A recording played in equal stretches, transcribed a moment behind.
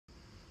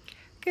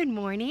Good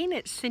morning,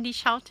 it's Cindy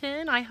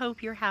Shelton. I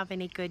hope you're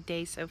having a good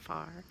day so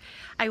far.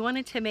 I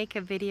wanted to make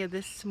a video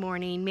this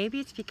morning. Maybe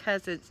it's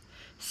because it's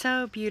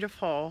so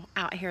beautiful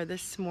out here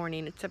this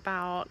morning. It's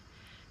about,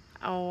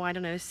 I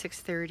don't know,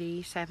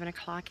 6:30, 7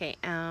 o'clock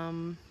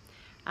a.m.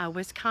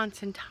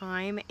 Wisconsin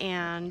time,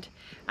 and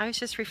I was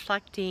just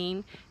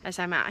reflecting as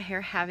I'm out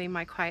here having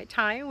my quiet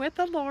time with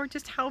the Lord,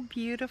 just how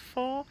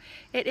beautiful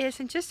it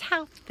is and just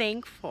how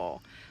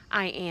thankful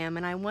I am.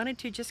 And I wanted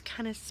to just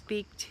kind of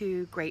speak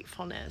to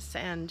gratefulness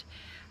and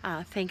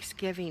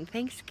Thanksgiving.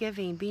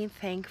 Thanksgiving, being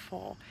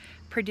thankful,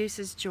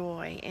 produces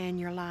joy in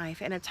your life,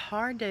 and it's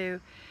hard to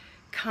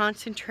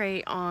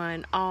concentrate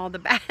on all the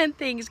bad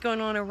things going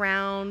on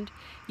around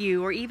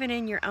you or even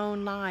in your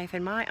own life.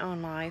 In my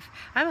own life,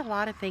 I have a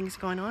lot of things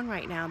going on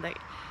right now that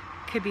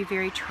could be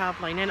very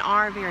troubling and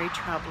are very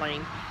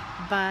troubling,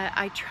 but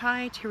I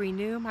try to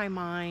renew my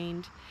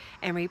mind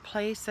and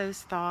replace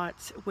those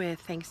thoughts with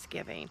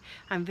thanksgiving.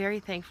 I'm very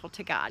thankful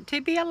to God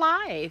to be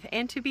alive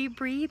and to be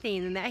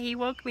breathing, and that He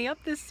woke me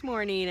up this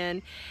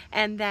morning,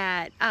 and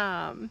that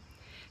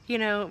you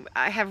know,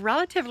 I have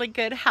relatively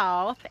good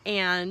health,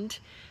 and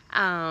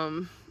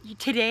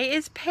today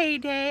is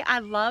payday. I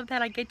love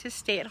that I get to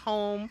stay at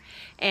home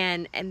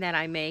and that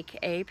I make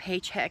a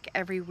paycheck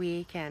every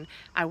week, and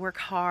I work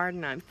hard,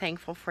 and I'm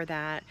thankful for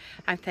that.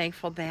 I'm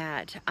thankful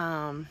that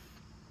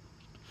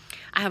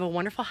I have a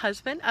wonderful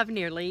husband of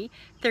nearly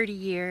 30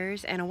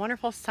 years and a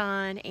wonderful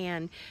son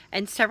and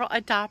several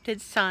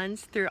adopted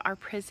sons through our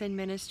prison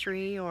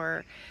ministry,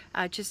 or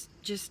just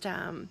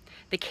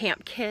the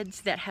camp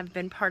kids that have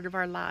been part of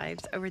our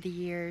lives over the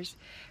years.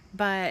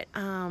 But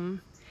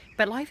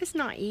life is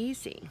not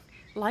easy.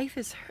 Life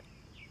is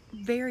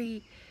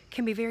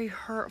can be very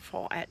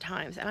hurtful at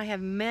times, and I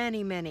have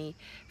many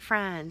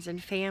friends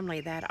and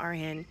family that are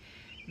in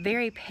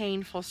very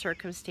painful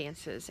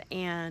circumstances,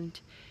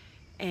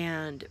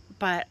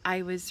 but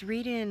I was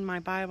reading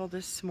my Bible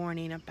this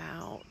morning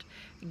about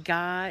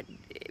God.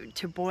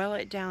 To boil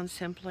it down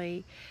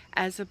simply,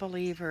 as a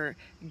believer,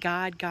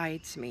 God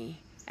guides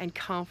me and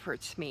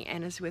comforts me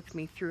and is with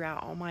me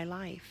throughout all my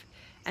life,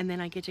 and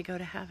then I get to go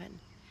to heaven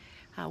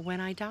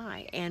when I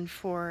die. And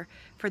for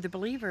the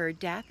believer,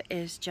 death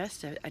is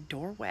just a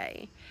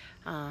doorway,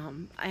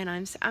 and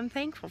I'm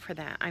thankful for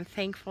that. I'm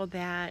thankful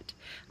that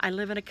I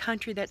live in a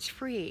country that's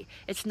free.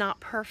 It's not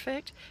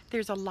perfect.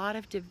 There's a lot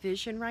of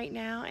division right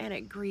now, and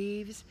it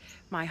grieves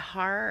my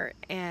heart,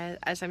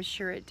 as I'm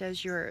sure it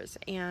does yours.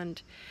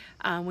 And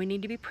we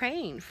need to be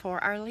praying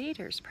for our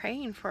leaders,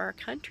 praying for our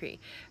country.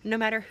 No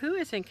matter who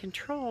is in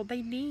control,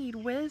 they need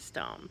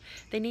wisdom.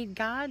 They need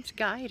God's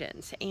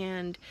guidance,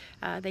 and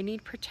they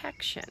need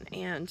protection.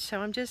 And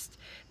so I'm just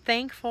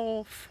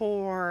thankful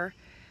for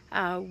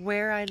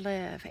where I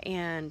live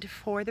and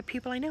for the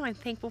people I know. I'm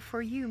thankful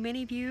for you.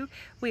 Many of you,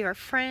 we are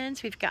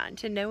friends. We've gotten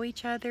to know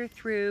each other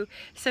through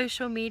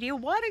social media.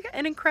 What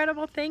an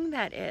incredible thing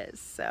that is.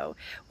 So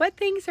what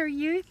things are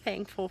you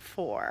thankful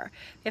for?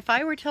 If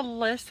I were to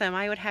list them,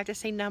 I would have to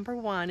say number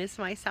 1 is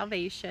my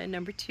salvation.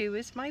 Number 2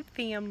 is my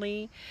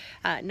family.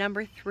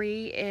 Number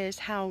 3 is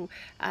how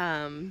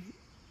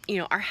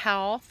our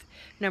health.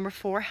 Number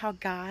 4, how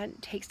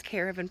God takes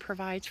care of and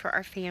provides for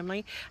our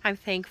family. I'm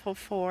thankful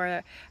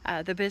for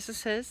the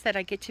businesses that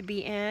I get to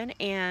be in,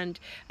 and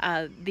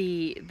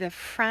the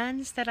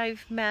friends that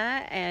I've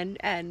met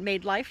and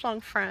made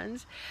lifelong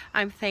friends.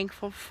 I'm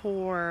thankful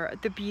for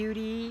the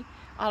beauty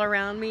all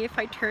around me. If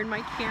I turn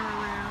my camera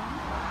around,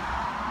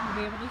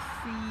 you'll be able to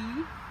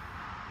see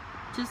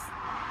just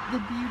the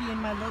beauty in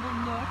my little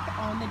nook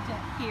on the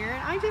deck here.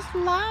 I just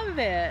love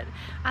it.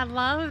 I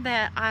love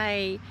that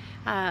I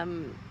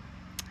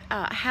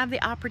have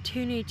the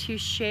opportunity to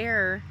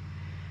share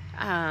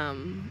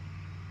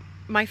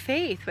my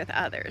faith with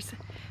others.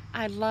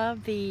 I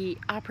love the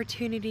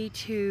opportunity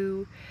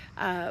to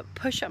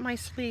push up my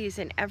sleeves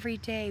and every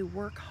day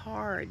work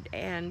hard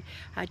and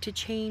to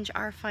change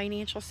our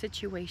financial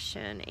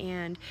situation,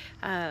 and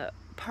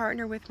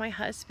partner with my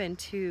husband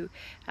to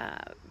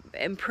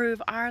improve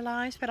our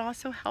lives, but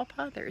also help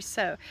others.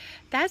 So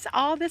that's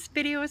all this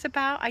video is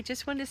about. I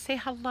just wanted to say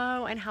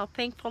hello and how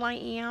thankful I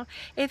am.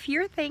 If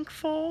you're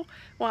thankful,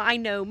 well, I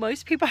know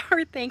most people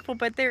are thankful,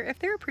 but if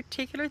there are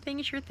particular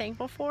things you're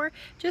thankful for,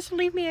 just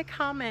leave me a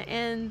comment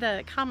in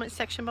the comment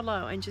section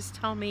below and just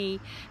tell me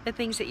the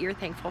things that you're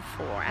thankful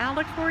for. And I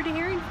look forward to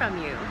hearing from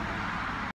you.